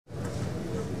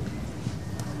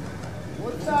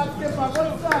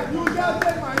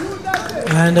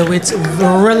And with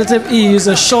relative ease,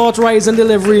 a short rise and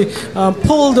delivery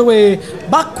pulled away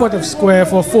backward of square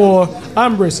for 4.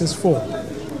 Ambrose is 4.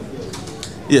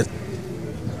 Yes.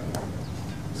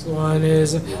 Swan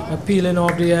is peeling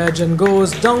off the edge and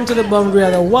goes down to the boundary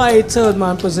at a wide third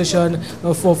man position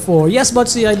for 4. Yes, but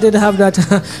see, I did have that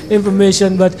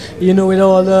information, but you know, with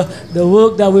all the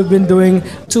work that we've been doing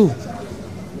too.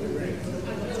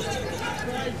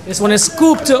 This one is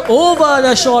scooped over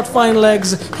the short fine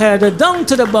legs, headed down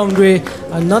to the boundary.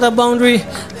 Another boundary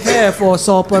here for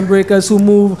Saltpond Breakers, who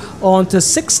move on to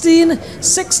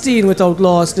 16-16 without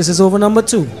loss. This is over number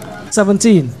 2.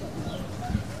 17.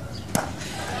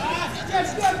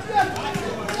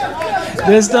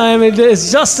 This time it is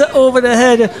just over the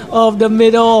head of the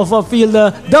mid-off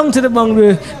fielder, down to the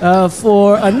boundary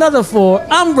for another 4.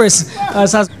 Ambrose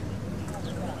has...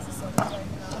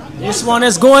 This one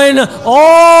is going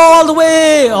all the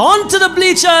way onto the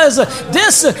bleachers.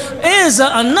 This is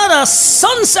another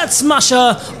sunset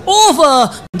smasher over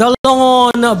the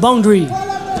long on boundary.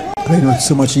 Playing with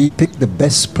so much, he picked the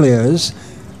best players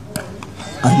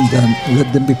and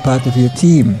let them be part of your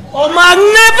team. Oh,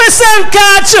 magnificent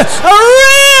catch! A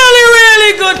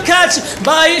really good catch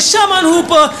by Shaman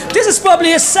Hooper. This is probably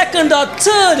his second or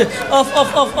third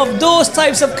of those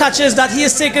types of catches that he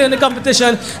has taken in the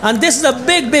competition. And this is a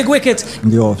big wicket.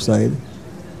 The offside.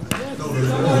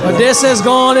 But this has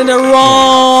gone in the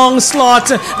wrong slot,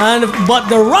 but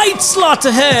the right slot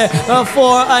here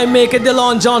for I make it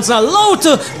DeLon Johnson, allowed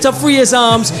to free his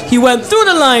arms. He went through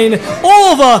the line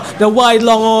over the wide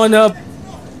long on.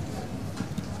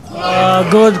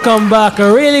 Good comeback,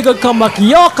 a really good comeback.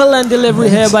 Yorker land delivery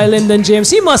here by Lyndon James.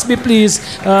 He must be pleased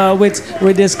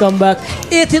with this comeback.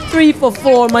 83 for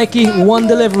 4, Mikey. 1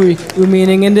 delivery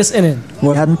remaining in this inning.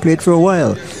 Well, hadn't played for a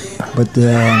while, but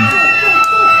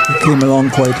he came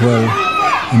along quite well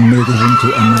and made it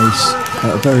into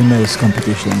a very nice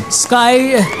competition.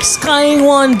 Skying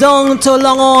one down to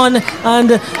long on,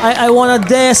 and I want to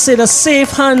dare say the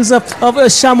safe hands of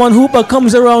Shaman Hooper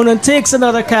comes around and takes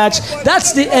another catch.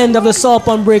 That's the end of the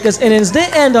Saltpond Breakers innings. They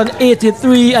end on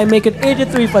 83. I make it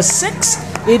 83 for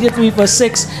 6. 83 for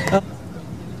 6.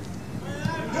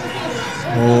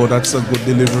 Oh, that's a good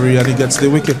delivery, and he gets the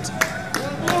wicket.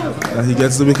 He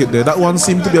gets the wicket there. That one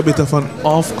seemed to be a bit of an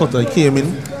off-cutter. He came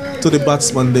in to the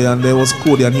batsman there, and there was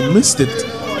Cody, and he missed it,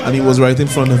 and he was right in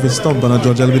front of his stump, and a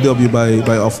judge LBW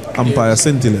by umpire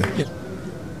Scintilla.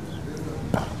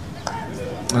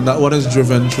 And that one is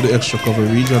driven through the extra cover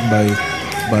region by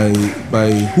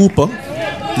Hooper.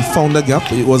 He found the gap.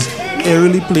 It was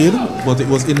aerially played, but it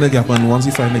was in the gap, and once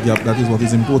you find the gap, that is what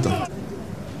is important.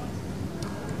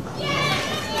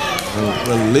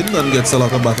 Well, Lyndon gets a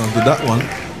lot of bat onto that one,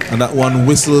 and that one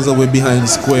whistles away behind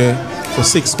square for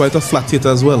 6, quite a flat hit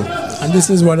as well. And this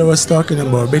is what I was talking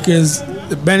about, because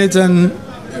Benetton,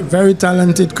 very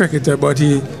talented cricketer, but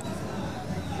he...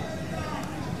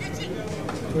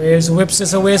 Whips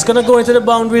this away. It's going to go into the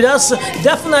boundary. That's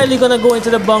definitely going to go into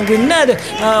the boundary. Ned,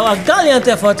 a gallant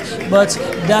effort, but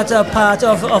that part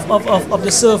of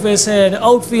the surface here, the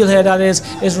outfield here, that is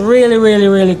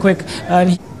really quick.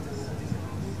 And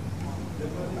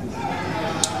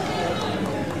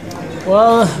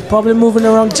well, probably moving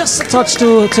around just a touch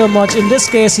too much. In this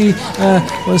case, he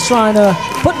was trying to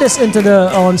put this into the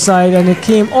onside, and it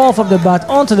came off of the bat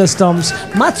onto the stumps.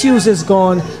 Matthews is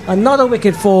gone. Another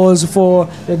wicket falls for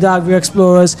the Dagview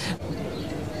Explorers.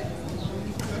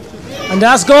 And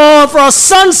that's gone for a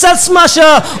sunset smasher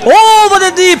over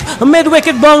the deep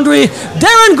mid-wicket boundary.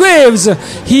 Darren Graves,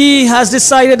 he has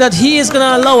decided that he is going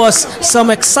to allow us some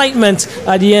excitement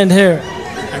at the end here.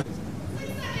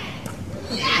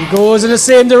 He goes in the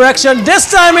same direction,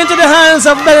 this time into the hands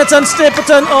of Benetton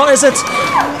Stapleton, or is it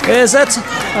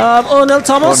Arnold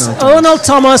Thomas? Arnold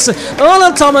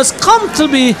Thomas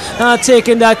comfortably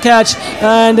taking that catch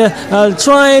and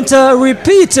trying to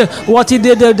repeat what he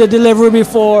did the delivery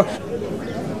before.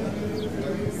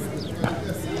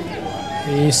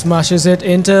 He smashes it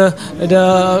into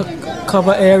the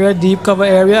cover area, deep cover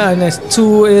area, and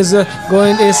 2 is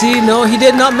going. Is he? No, he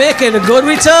did not make it. A good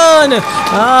return.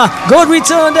 Good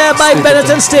return there by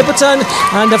Benetton Stapleton,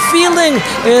 and the fielding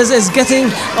is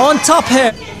getting on top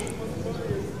here.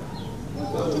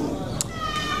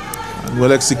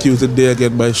 Well executed there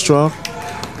again by Straw.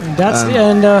 That's the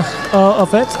end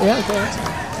of it. Yeah, correct.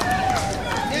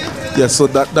 Yeah, so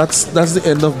that's the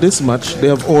end of this match. They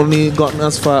have only gotten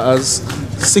as far as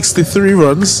 63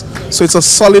 runs. So it's a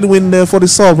solid win there for the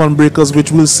Saltpond Breakers,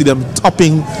 which will see them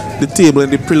topping the table in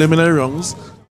the preliminary rounds.